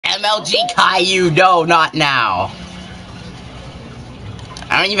MLG Caillou, no, not now.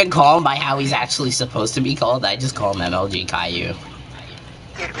 I don't even call him by how he's actually supposed to be called. I just call him MLG Caillou.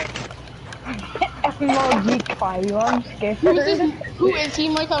 MLG Caillou, I'm scared. Who is he,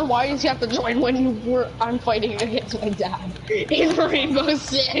 Micah? Why does he have to join when I'm fighting against my dad in Rainbow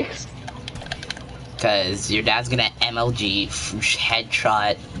Six? Cause your dad's gonna MLG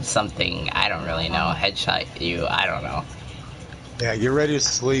headshot something. I don't really know. Headshot you. I don't know. Yeah, get ready to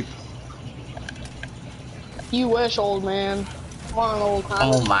sleep. You wish, old man. Come on, old man.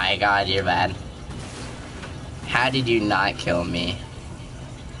 Oh my god, you're bad. How did you not kill me?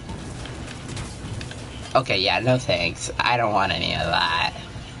 Okay, yeah, no thanks. I don't want any of that.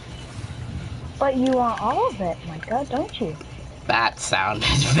 But you want all of it, Micah, don't you? That sounded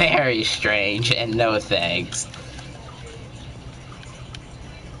very strange, and no thanks.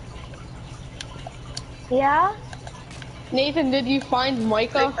 Yeah? Nathan, did you find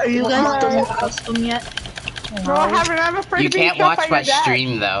Micah? Are you guys done with custom yet? No, I haven't. I'm afraid You of being can't shot watch by my your dad.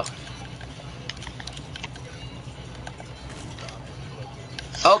 stream, though.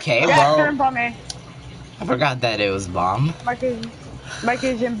 Okay, Yeah, you're well... in Bomb-A. I forgot that it was bomb.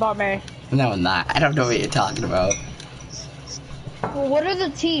 Micah's in Bomb-A. No, I'm not. I don't know what you're talking about. Well, what are the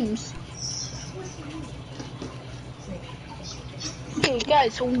teams? Okay,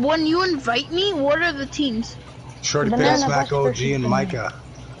 guys, when you invite me, what are the teams? Shorty Banana Pants, Mac Buster OG, and Micah.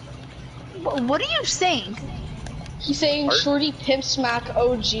 What are you saying? He's saying Shorty Pimp Smack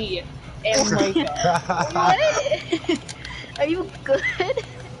OG and Micah. What? Are you good?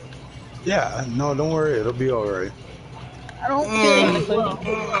 Yeah, no, don't worry, it'll be alright. I don't think you will.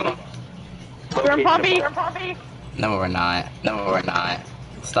 You're in Poppy. You're in Poppy. No, we're not. No, we're not.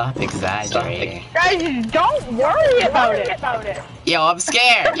 Stop exaggerating. Guys, don't worry about it. Yo, I'm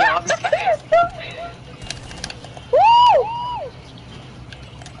scared. Woo!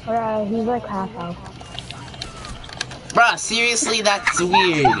 Alright, he's like half out. Bruh, seriously, that's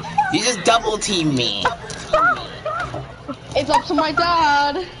weird. You just double team me. It's up to my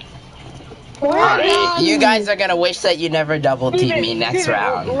dad. You guys are gonna wish that you never double team me next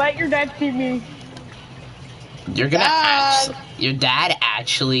round. Let your dad see me. You're gonna your dad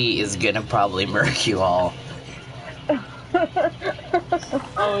actually is gonna probably murk you all.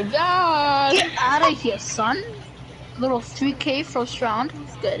 Oh, dad. Get out of here, son. Little 3K first round.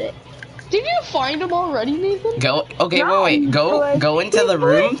 Let's get it. Did you find him already, Nathan? Go. Okay, wait. Go into the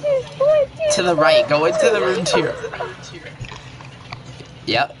room to the right. Go into the room to your.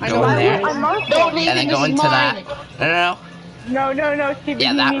 Yep. Go in there, and then go into that. No. Stevie,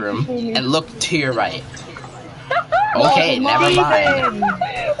 Yeah, you that need to room, see me. and look to your right. Okay, never mind.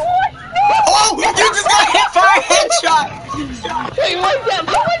 Oh, you just got hit for a headshot! Wait, what's that?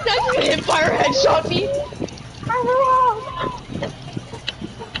 Someone just hit fire headshot me.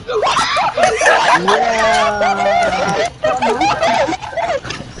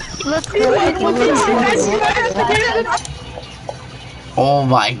 Oh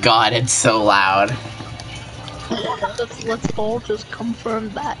my god, it's so loud. Let's all just confirm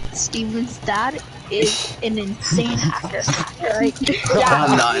that Steven's dad is an insane hacker. Right?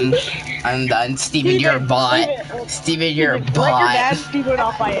 I'm done. Steven, you're a bot. Steven, you're a bot. Let your dad see what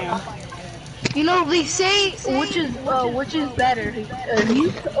off I am. You know, they say which is better,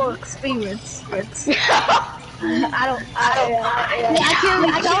 youth or experience. I can't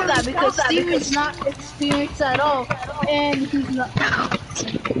really tell that because Steven's not experienced at all, and he's not.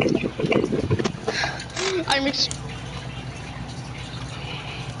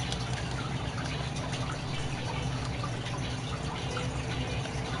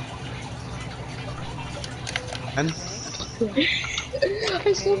 And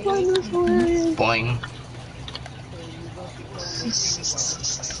I still find this hilarious. Boing.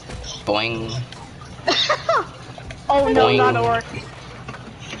 Boing. Oh no, Boing. not orc.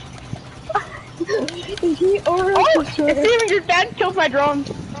 Oh, Steven, your dad killed my drone.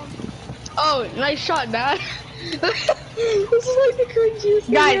 Oh, nice shot, Dad. This is like the cringiest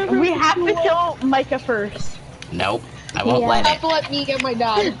thing Guys, ever. we have to kill Micah first. Nope. I won't You let have it. to let me get my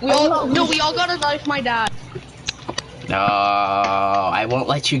dad. We all gotta knife my dad. No, I won't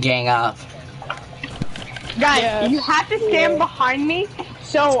let you gang up. Guys, Yeah. you have to stand behind me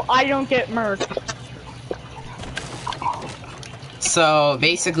so I don't get murked. So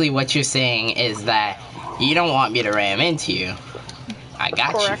basically what you're saying is that you don't want me to ram into you. I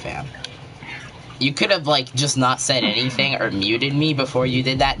got you, Correct. fam. You could have like just not said anything or muted me before you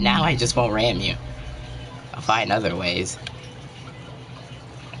did that. Now I just won't ram you. I'll find other ways.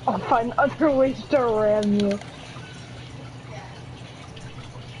 I'll find other ways to ram you.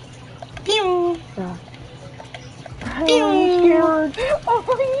 Pew! I'm scared. Oh,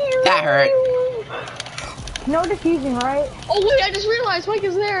 That hurt. No defusing, right? Oh wait, I just realized Mike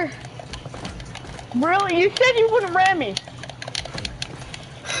is there. Really? You said you wouldn't ram me.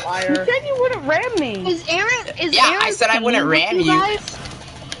 Liar. You said you wouldn't ram me. Is Aaron? Yeah, I said I wouldn't ram you. Guys?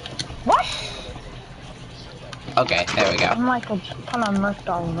 What? Okay, there we go. Michael kind of murked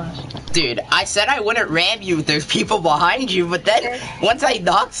all of us. Dude, I said I wouldn't ram you if there's people behind you, but then once I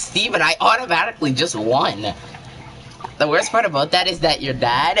knocked Steven, I automatically just won. The worst part about that is that your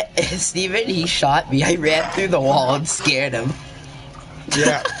dad, Steven, he shot me. I ran through the wall and scared him.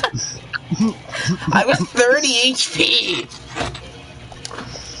 Yeah. I was 30 HP.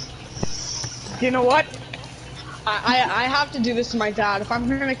 You know what? I have to do this to my dad. If I'm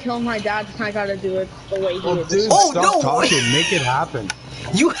gonna kill my dad, I gotta do it the way he did. Dude, Oh, stop no talking. way. Make it happen.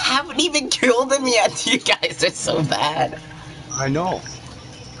 You haven't even killed him yet. You guys are so bad. I know.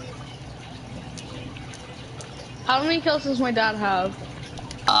 How many kills does my dad have?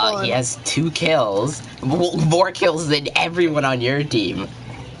 He has 2 kills. More kills than everyone on your team.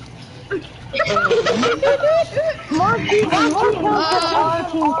 More kills than our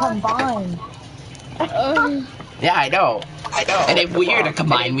team combined. Yeah, I know. And if we were to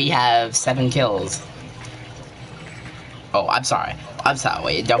combine, we have 7 kills. Oh, I'm sorry. I'm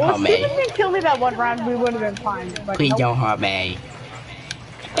sorry. Don't harm me. If Steven didn't kill me that one round, we would have been fine. But Please nope. don't harm me.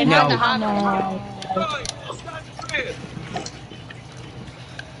 It No. had to happen.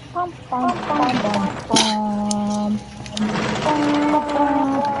 Bum, bum, bum, bum, bum.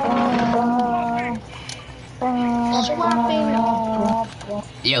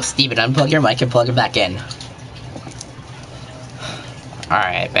 Yo, Steven, unplug your mic and plug it back in.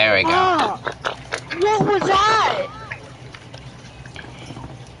 Alright, there we go. What was that?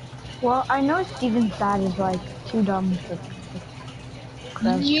 Well, I know Steven's dad is like too dumb to.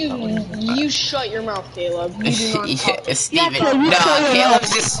 You shut your mouth, Caleb. You do not talk. Yeah, Steven. Yeah, No,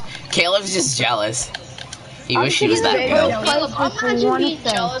 Caleb's just jealous. He wish he was that good. Caleb, imagine one being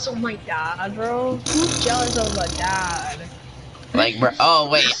thing. jealous of my dad, bro. Who's jealous of my dad? Like, bro. Oh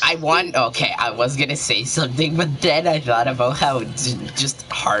wait, I won. Okay, I was gonna say something, but then I thought about how just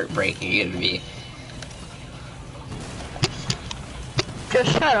heartbreaking it'd be.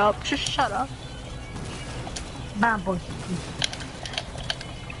 Just shut up. Just shut up. Bad boy.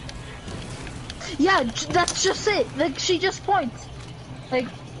 Yeah, that's just it. Like, she just points. Like.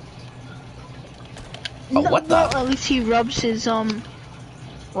 Oh, what the? Well, at least he rubs his,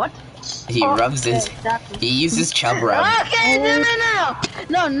 What? He rubs his. Exactly. He uses chub rub. Okay,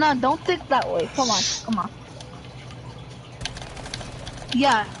 no, don't think that way. Come on.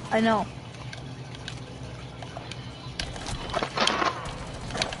 Yeah, I know.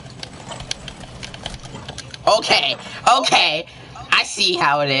 Okay. I see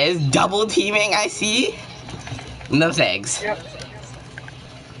how it is. Double teaming, I see. No thanks. Yep.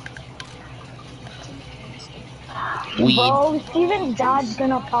 Bro, Steven's dad's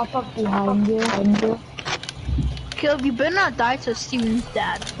gonna pop up behind you. Caleb, you better not die to Steven's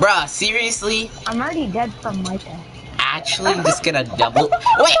dad. Bruh, seriously? I'm already dead from my dad. Actually, I'm just gonna double.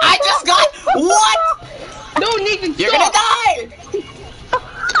 Wait, I just got. What? No, Nathan, You're stop! gonna die!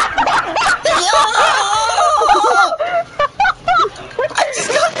 I just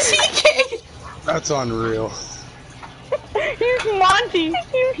got TK! That's unreal. Here's Monty.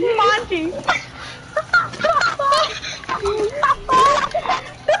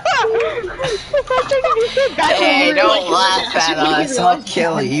 Hey, don't laugh at us. I'll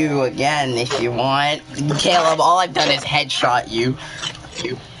kill you again if you want. Caleb, all I've done is headshot you.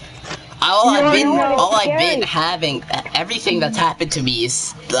 All I've been having, everything that's happened to me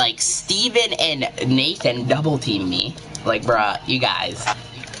is like Steven and Nathan double team me. Like, bruh, you guys.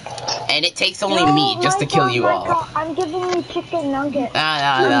 And it takes only me just to kill you all. I'm giving you chicken nuggets.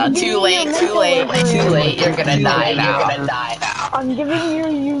 No. Too late. You're gonna die now. I'm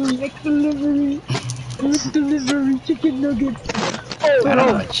giving you McDelivery chicken nuggets. I don't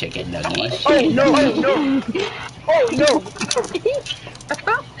know what chicken nuggies.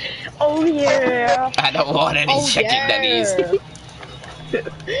 Oh yeah. I don't want any chicken nuggies.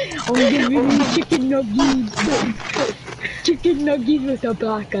 I'm giving you chicken nuggets. Chicken nuggets with the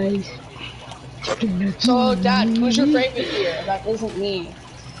black eyes. Chicken nuggets. So, Dad, who's your favorite here? That isn't me.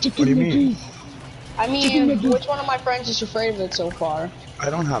 Chicken What do you mean? nuggets. I mean, which one of my friends is your favorite so far? I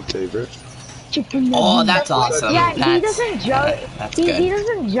don't have favorite. Chicken nuggets. Oh, that's awesome. Yeah, That's, he doesn't judge. That's He good.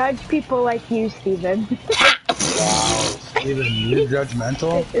 doesn't judge people like you, Steven. Wow. Steven, you're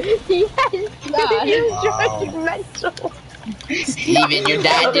judgmental? Yes, you're Wow. judgmental. Steven, your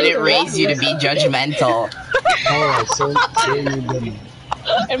dad didn't raise you to be judgmental. Oh, so you didn't.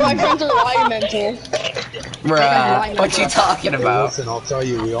 And my friends are lying mental. Bruh, what you talking Hey, about? listen, I'll tell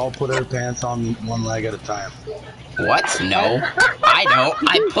you, we all put our pants on one leg at a time. What? No. I don't.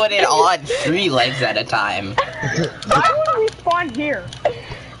 I put it on 3 legs at a time. Why would we spawn here?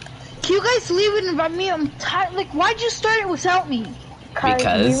 Can you guys leave and invite me? I'm tired. Like, why'd you start it without me?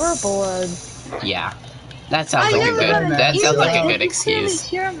 Because we were bored. Yeah. That sounds like a good excuse.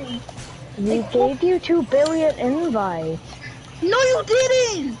 Hear me. We gave you 2 billion invites. No, you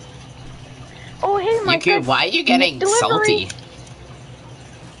didn't. Oh, hey, my YouTube, why are you getting McDelivery. salty?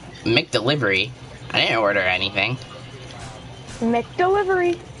 McDelivery? I didn't order anything.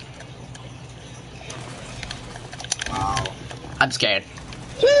 McDelivery. Wow. I'm scared.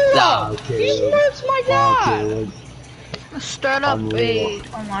 No! He smokes my dad! Start up a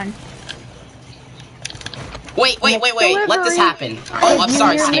online. Wait. Let this happen. Oh, I'm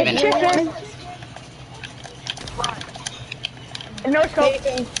sorry, Steven. No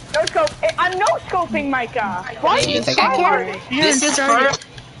scoping. No scope. I'm no scoping, Micah. Why Do you think I care?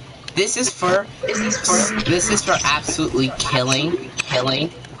 This is for absolutely killing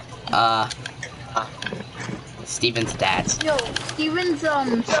Steven's dad. Yo, Steven's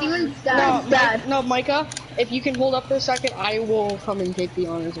dad. No, Micah, if you can hold up for a second, I will come and take the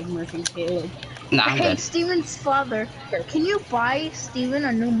honors of murking Caleb. Nah, I'm Hey, good. Steven's father, can you buy Steven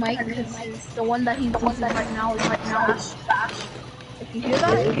a new mic? Because the one that he's using right now is trash. If you hear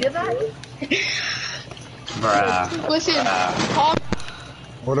that? Bruh. Listen, Tom.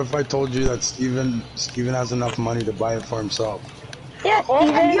 What if I told you that Steven has enough money to buy it for himself? Yeah,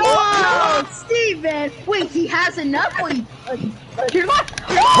 Steven. Yo, Steven! Wait, he has enough? Wait,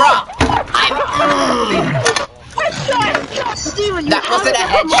 Bruh! Steven, That wasn't a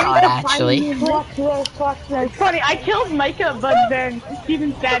headshot, actually. It's funny, I killed Micah, but then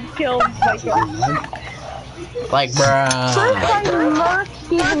Steven's dad killed Micah. Like, First bruh. I murked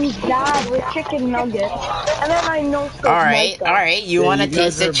Steven's dad with chicken nuggets, and then I no-scoped Micah. Alright, you wanna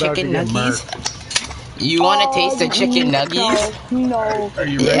taste the chicken nuggies? You wanna taste the chicken nuggies? No. Are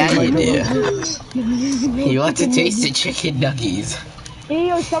you Yeah, ready? you do. You want to taste the chicken nuggies?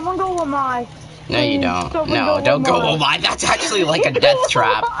 Yo, someone go Lamai. No, you don't. Someone No, don't go. Lamai. Oh my, that's actually like a death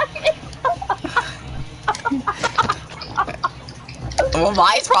trap. Well,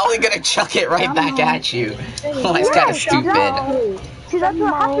 Mai's probably gonna chuck it right back at you. Oh, it's kind of stupid. See, that's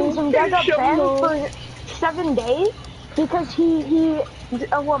what happens when guy got banned for 7 days because he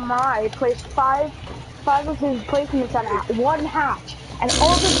Lamai placed five of his placements at 1 hatch, and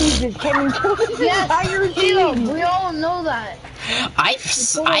all the fuses came and killed his entire team. we all know that. I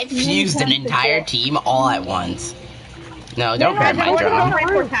fused an entire team all at once. No, don't hurt my drum.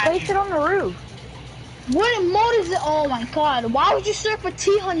 Place it on the roof. What mode is it? Oh my god, why would you surf a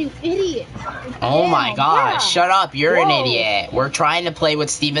T-Hun, you idiot? Oh my god, yeah. shut up, you're an Whoa. idiot. We're trying to play with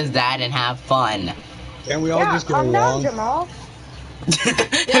Steven's dad and have fun. Can't we all just get I'm down, along? Jamal.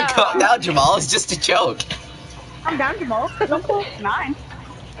 Calm down, Jamal, it's just a joke. I'm down, Jamal. Simple 9.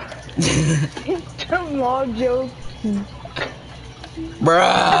 Jamal joke.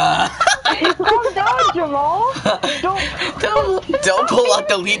 Bruh. Calm down, Jamal. Don't pull up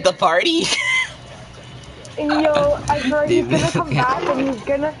to lead the party. And yo, I swear he's gonna come back and he's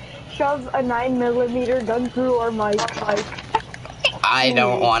gonna shove a 9mm gun through our mic. Like, I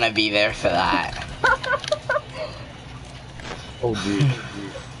don't want to be there for that. Oh, dude.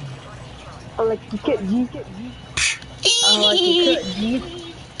 I like to get G.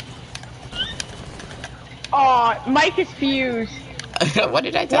 Oh, Mike is fused. What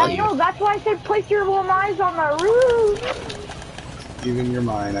did I tell Yeah, you? no, that's why I said place your little eyes on the roof. Even your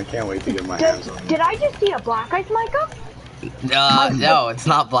mind. I can't wait to get my hands on it. Did I just see a black ice, Micah? No, it's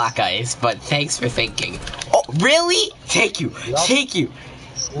not black ice, but thanks for thinking. Oh, really? Take you.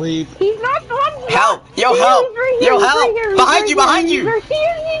 Sleep. He's not the one. Help! Yo, He's help! right here, Yo, he's help! right here, he's Behind right you, here, behind he's you! right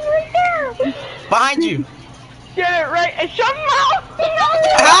here, he's right there. Behind you! Get it right and shove him out.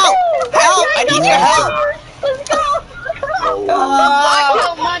 Help! Help! I need your help! Let's go. I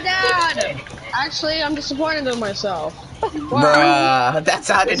killed my dad! Actually, I'm disappointed in myself. Bruh, that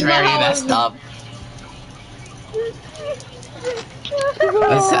sounded very messed up.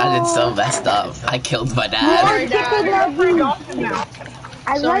 That sounded so messed up. I killed my dad. Sorry, Dad.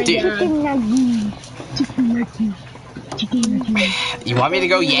 I like Dude. chicken nuggets. You want me to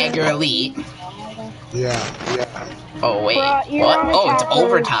go Jaeger Elite? Yeah. Oh, wait. Bruh, you're What? on Oh, it's attack mode.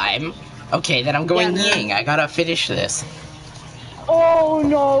 overtime? Okay, then I'm going Ying. I gotta finish this. Oh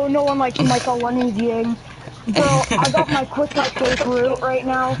no, no one likes Michael Lenny's Ying. Bro, I got my quick escape route right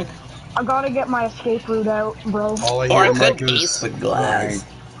now. I gotta get my escape route out, bro. All I Or hear I could Mike is ace with glass.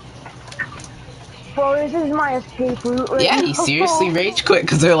 Bro, this is my escape route right Yeah, now. he seriously rage quit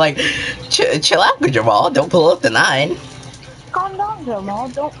because they're like, chill out, Jamal. Don't pull up the 9. Calm down, Jamal.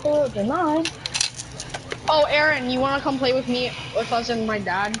 Don't pull up the 9. Oh, Aaron, you wanna come play with me, with us and my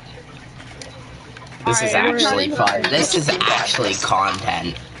dad? This is Alright, actually fun. This is actually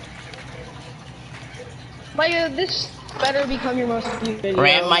content. Like, this better become your most viewed video.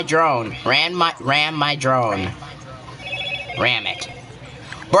 Ram my drone. Ram my drone. Ram it.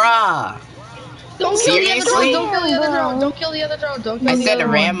 Bruh! Don't Seriously? kill the other drone. Don't kill the other drone. Don't kill the other drone. Don't kill I the said other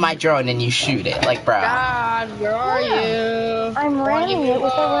ram one. my drone and you shoot it. Like, bruh. Dad, where are you? I'm ramming it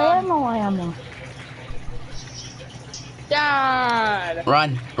with a ammo. Dad.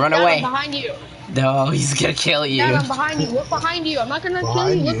 Run Dad, away. I'm behind you. No, he's gonna kill you. Dad, I'm behind you. Look behind you. I'm not gonna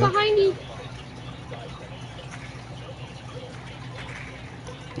kill you. Look behind you.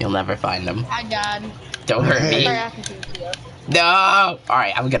 You'll never find him. Hi, Dad. Don't hurt me. Sorry, I have to do it to you. No!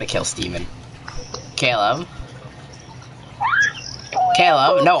 Alright, I'm gonna kill Steven. Caleb?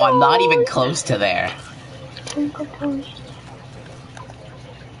 Caleb? No, I'm not even close to there. Twinkle toes.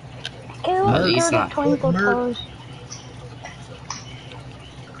 At Caleb, least not. twinkle toes.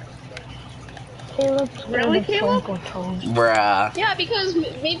 Caleb, Really, Caleb? twinkle toes. Bruh. Yeah, because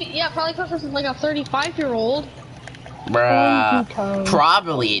maybe, probably because this is like a 35-year-old. Bruh. Twenty toes.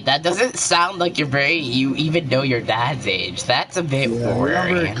 Probably. That doesn't sound like you even know your dad's age. That's a bit Yeah, you're not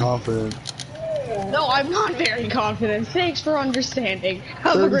very worrying. confident. No, I'm not very confident. Thanks for understanding.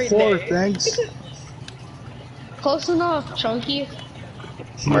 Have a great 34, day. thanks. Close enough, Chunky.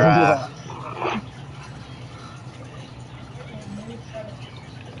 Bruh.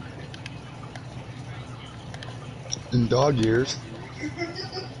 In dog years.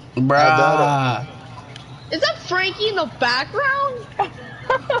 Bruh. Is that Frankie in the background?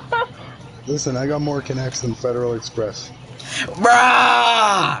 Listen, I got more connects than Federal Express.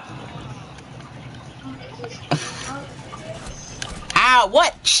 Bruh! Ow,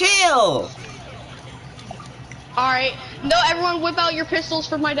 what? Chill! Alright. No, everyone whip out your pistols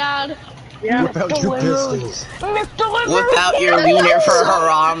for my dad. Yeah. Whip out your pistols. Whip out your wiener for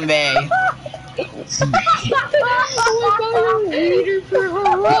Harambe.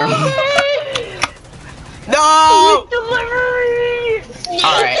 No!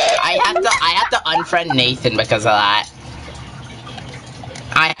 Alright, I have to unfriend Nathan because of that.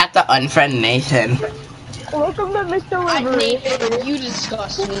 I have to unfriend Nathan. Welcome to Mr. Delivery. Nathan, you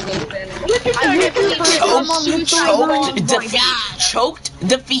disgust me, Nathan. Choked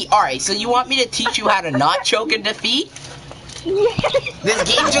defeat. Alright, so you want me to teach you how to not choke and defeat? This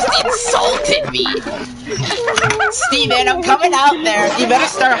game just insulted me. Steven, I'm coming out there. You better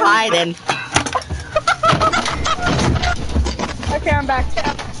start hiding. Okay, I'm back.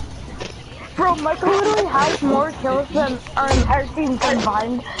 Bro, Michael literally has more kills than our entire team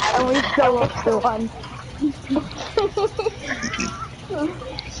combined, and we still lost to one.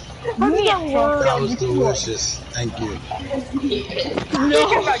 That was delicious. Thank you.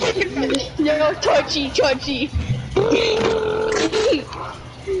 No, touchy.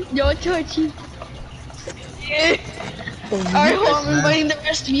 No, touchy. Alright, hold on, I'm inviting the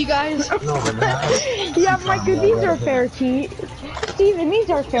rest of you guys. No, man. Yeah, Michael, these are fair teams. Steven, these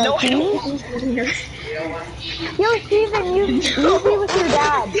are fair No, I teams. don't. Yo, Steven, you be with your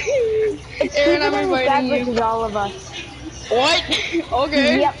dad. It's Aaron, Steven I'm and his dad inviting you. versus all of us. What?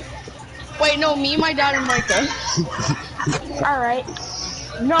 Okay. Yep. Wait, no, me, my dad, and Micah. Alright.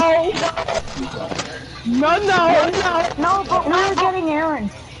 No, but we're getting Aaron.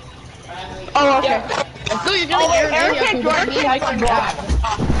 Oh, okay. I thought you were getting Aaron. Yeah, so me, Micah, and dad.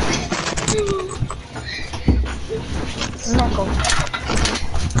 Knuckle.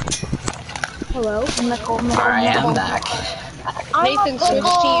 Hello? Knuckle. Alright, I'm back. Nathan, switch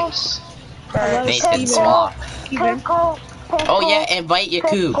teams. Nathan, swap. Oh yeah, invite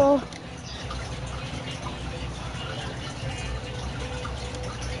Yakub.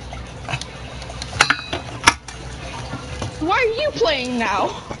 Why are you playing now?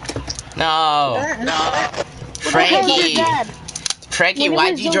 No. Frankie,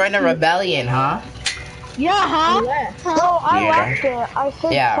 why'd you join the rebellion, huh? Yeah, huh? No, I left it. I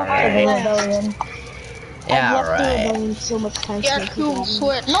said Yeah, fuck right. the rebellion. Yeah, right. Rebellion so much time. Yeah, cool,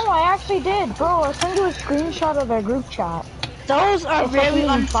 switch. No, I actually did, bro. I sent you a screenshot of their group chat. Those are If I can very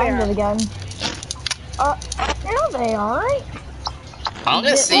even find it unfair. again. No, they aren't. I'm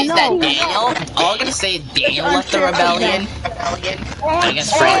gonna say that Daniel. I'm gonna say Daniel left the rebellion. I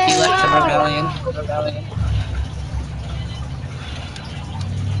guess Frankie left the rebellion.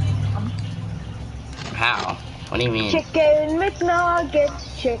 How? What do you mean? Chicken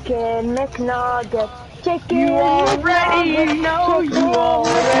McNuggets, chicken McNuggets. You already know. You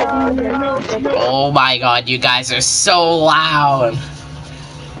already know. Oh my god, you guys are so loud.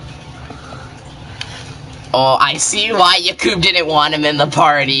 Oh, I see why Yakub didn't want him in the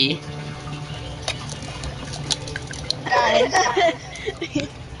party.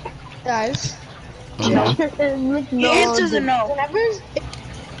 Guys. Mm-hmm. The answer's a no.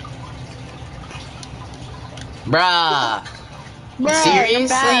 Bruh. Bruh,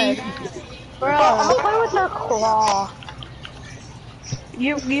 Seriously? I'm Bruh. playing with their claw.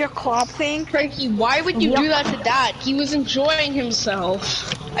 Your claw playing? Frankie, why would you do that to Dad? He was enjoying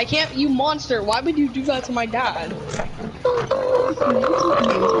himself. I can't, you monster. Why would you do that to my dad?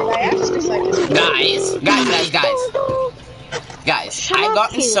 Guys, I've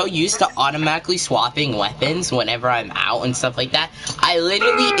gotten so used to automatically swapping weapons whenever I'm out and stuff like that. I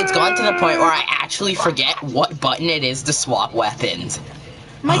literally, it's gone to the point where I actually forget what button it is to swap weapons.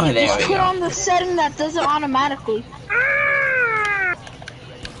 Mike, there just we put go. on the setting that does it automatically.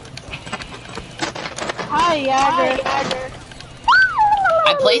 Hi, Yagger.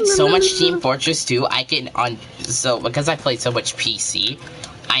 I played so much Team Fortress 2, because I played so much PC,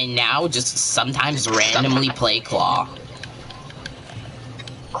 I now just sometimes randomly play Claw.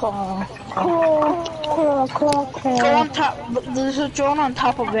 Claw. Go on top. There's a drone on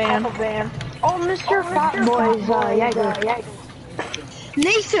top of van. Oh, Mr. Fat Boy's Yagger.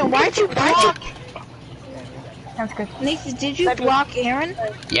 Nathan, why'd you block? Sounds good. Nathan, did you block Aaron?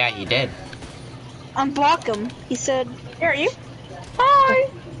 Yeah, he did. Unblock him. He said, Here, are you? Hi.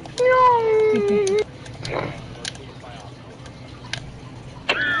 No.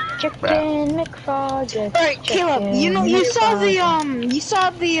 Chicken McFarland. alright, Caleb, you saw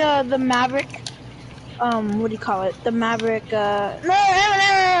the Maverick, what do you call it? The Maverick, no,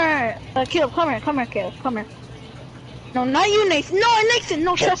 Caleb, come here, Caleb, come here. No, not you, Nathan. No, Nathan,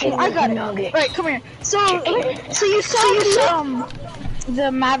 no, trust me, I got it. Right, come here. So you saw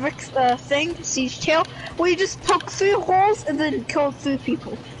the Maverick, thing, siege tail, where you just poke 3 holes and then kill 3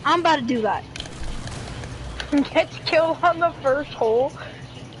 people. I'm about to do that. Gets killed on the first hole.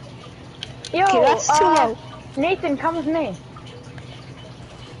 Yo, Okay, that's too low. Nathan, come with me.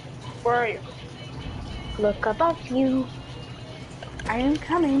 Where are you? Look above you. I am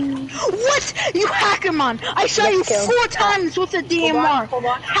coming. What? You hackerman! I shot you 4 times with a DMR. Hold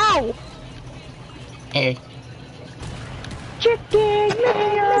on. How? Hey. Chicken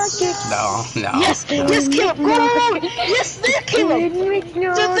McNuggets. No. Yes, Caleb, go! Yes, there, Caleb!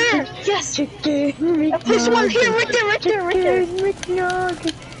 They're there! Yes! Chicken McNuggets. There's one here, right there! Chicken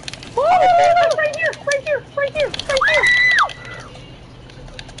McNuggets. Right here.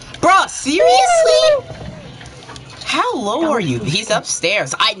 Bruh, seriously? How low are you? He's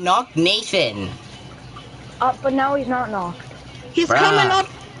upstairs. I knocked Nathan. But now he's not knocked. He's Bruh. coming up!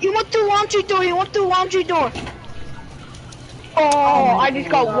 You went through laundry door! Oh, I just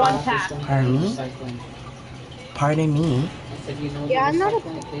got one tap. Pardon me? Yeah, I'm not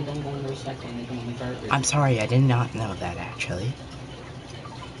I'm sorry, I did not know that, actually.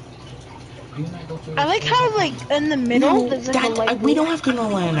 I like how, like, in the middle, there's like a light. We don't have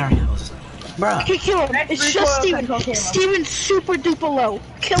granola in our house. Bruh. Okay, kill him. It's just Steven. Steven's super duper low.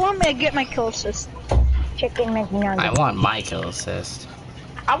 Kill him and get my kill assist. Chicken McNuggets. I want my kill assist.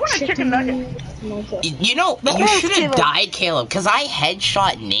 I want a chicken nugget. You know, you should have died, Caleb, because I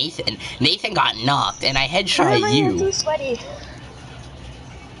headshot Nathan. Nathan got knocked, and I headshot you.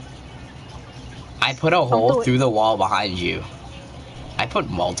 I put a hole through the wall behind you. I put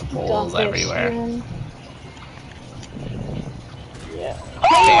multiple holes everywhere. There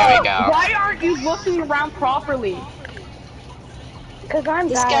we go. Why aren't you looking around properly? Because I'm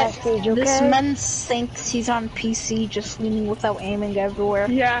bad at Siege, okay? This man thinks he's on PC, just leaning without aiming everywhere.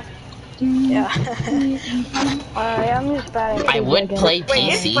 Yeah. Yeah. I'm just bad at Siege. I would play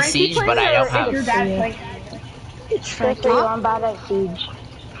PC Siege, but I don't have... Your dad playing? It's Frankie, I'm bad at Siege.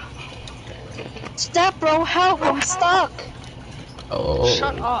 Stop, bro, help, I'm stuck. Oh.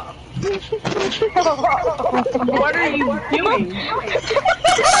 Shut up. What are you doing?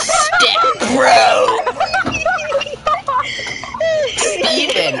 Step, bro!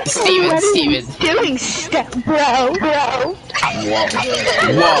 Steven. Doing step, bro. Whoa,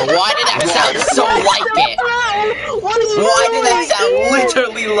 why did that sound so like it? Why did that sound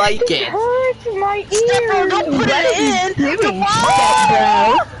literally like it? Hurts my ears. Step, bro, don't put it in. Doing Step,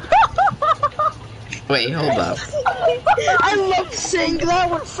 bro. Wait, hold up. I love saying that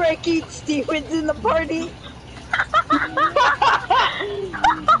when Frankie and Steven's in the party.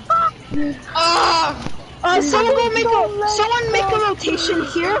 Someone make a rotation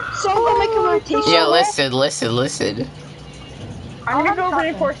here. Someone go make a rotation. Yeah, listen. I'm gonna go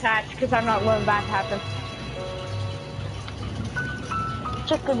reinforce hatch because I'm not letting that happen.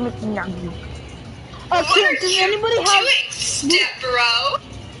 Chicken McNugget. Okay, does anybody have... Step bro.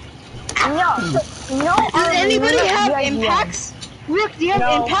 No, Does anybody have the impacts? Rook, do you have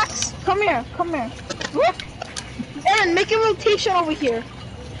No. impacts? Come here. Rook! Aaron, make a rotation over here.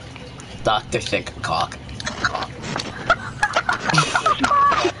 Dr. Thickcock.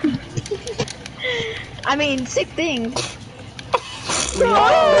 I mean, sick thing.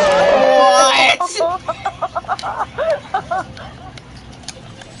 What?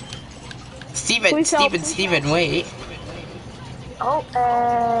 Steven, wait. Oh,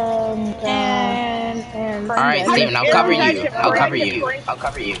 and Alright, Steven, I'll cover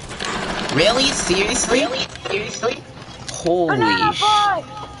you. Really? Seriously? Holy banana sh... bug!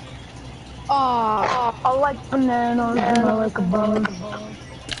 Aw. I like bananas and I like a bug.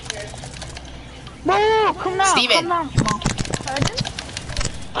 No, come down, Steven. come down.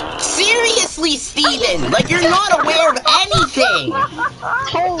 Seriously, Steven! Like, you're not aware of anything!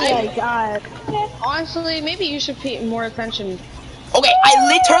 Oh my god. Honestly, maybe you should pay more attention. Okay,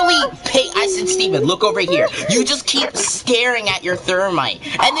 I said, Steven, look over here. You just keep staring at your thermite,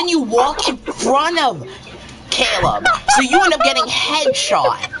 and then you walk in front of Caleb, so you end up getting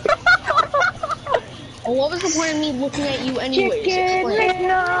headshot. Well, what was the point of me looking at you anyways? Explain.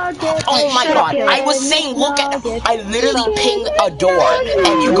 Oh my god, I was saying, I literally pinged a door,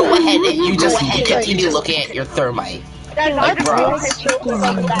 and you go ahead and you just continue looking at your thermite. Like, bro.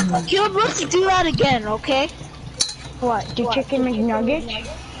 Caleb, let's do that again, okay? What? Do chicken McNuggets?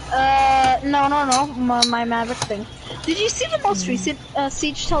 No. My Maverick thing. Did you see the most recent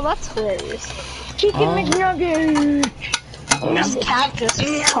Siege Tell? That's hilarious. Chicken McNuggets! This cat just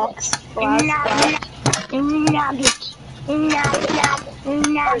talks. Nuggets.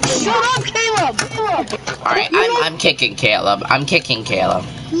 Shut up, Caleb! Alright, I'm kicking Caleb.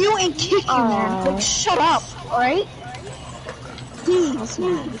 You ain't kicking, man. Like, shut up, alright? Please,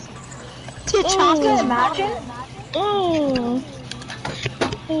 man. T'Chaka, imagine?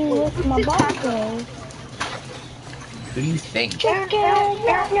 What's my bucket? Who do you think? Aaron,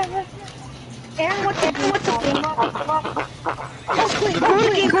 what's the thing?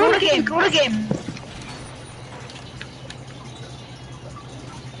 Go to game.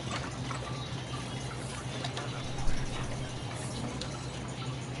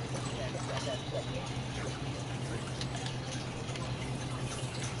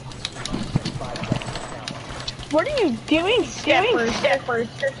 What are you doing, Steppers?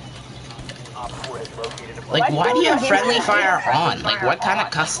 Like, why do you have friendly fire on? Like, what kind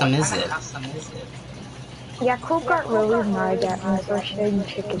of custom is it? Yeah, Cole got really mad at me for saying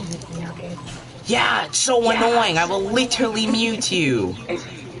chicken McNuggets. Yeah, it's so annoying. I will literally mute you.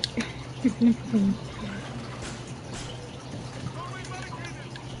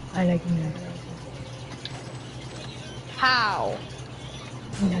 I like nuggets. How?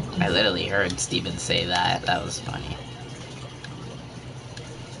 I literally heard Steven say that. That was funny.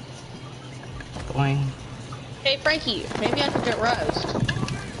 Boing. Hey, Frankie, maybe I could get roast.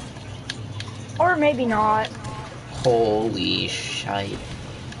 Or maybe not. Holy shite.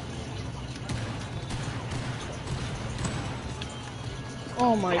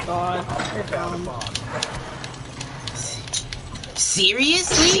 Oh my god, you're dumb.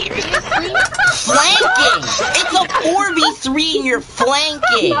 Seriously? Flanking! It's a 4v3 and you're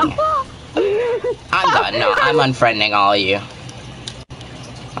flanking! I'm done. No, I'm unfriending all of you.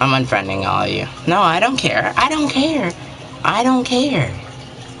 No, I don't care.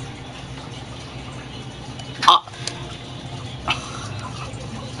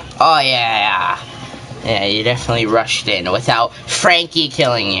 Oh, yeah. Yeah, you definitely rushed in without Frankie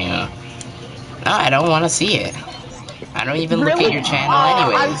killing you. No, I don't want to see it. I don't even look at your channel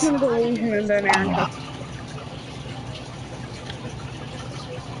I was anyways. gonna believe you and then Aaron.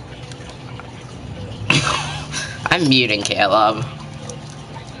 I'm muting Caleb.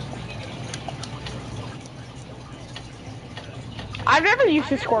 I've never used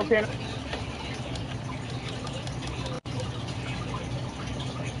a scorpion.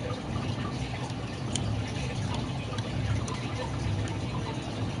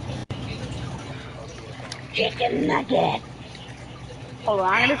 Chicken nugget. Hold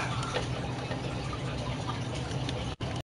on,